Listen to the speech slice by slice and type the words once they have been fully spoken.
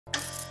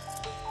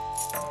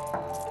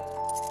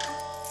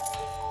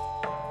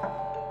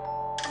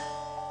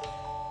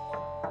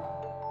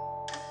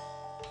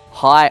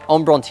Hi,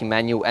 I'm Bronte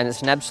Manuel and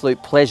it's an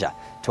absolute pleasure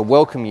to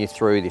welcome you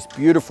through this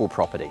beautiful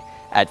property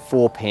at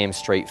 4 Pam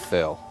Street,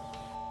 Firle.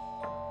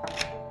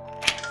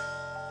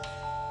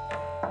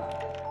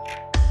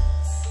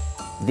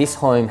 This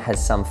home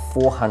has some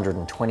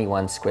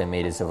 421 square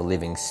metres of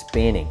living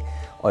spanning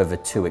over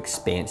 2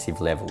 expansive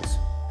levels.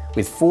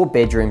 With 4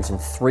 bedrooms and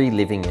 3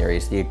 living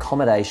areas, the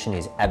accommodation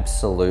is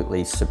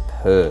absolutely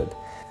superb,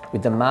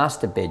 with the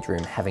master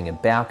bedroom having a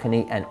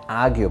balcony and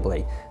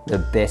arguably the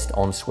best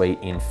ensuite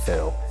in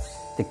Firle.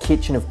 The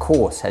kitchen, of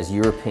course, has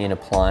European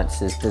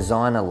appliances,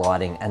 designer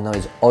lighting, and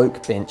those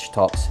oak bench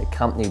tops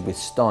accompanied with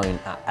stone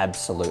are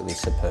absolutely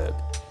superb.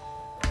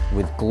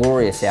 With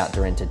glorious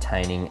outdoor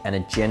entertaining and a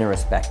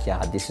generous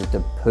backyard, this is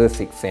the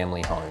perfect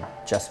family home.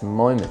 Just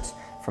moments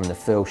from the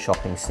Firle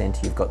shopping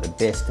centre, you've got the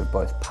best of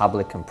both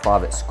public and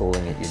private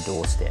schooling at your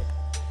doorstep.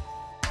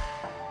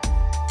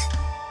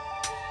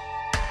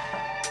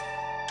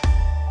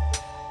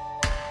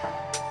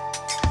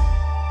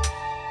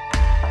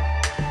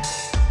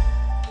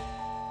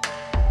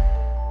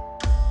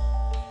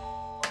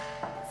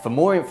 For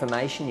more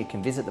information, you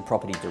can visit the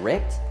property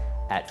direct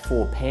at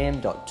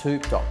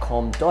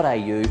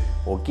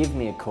 4pam.toop.com.au or give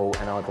me a call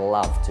and I'd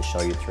love to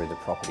show you through the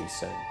property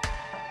soon.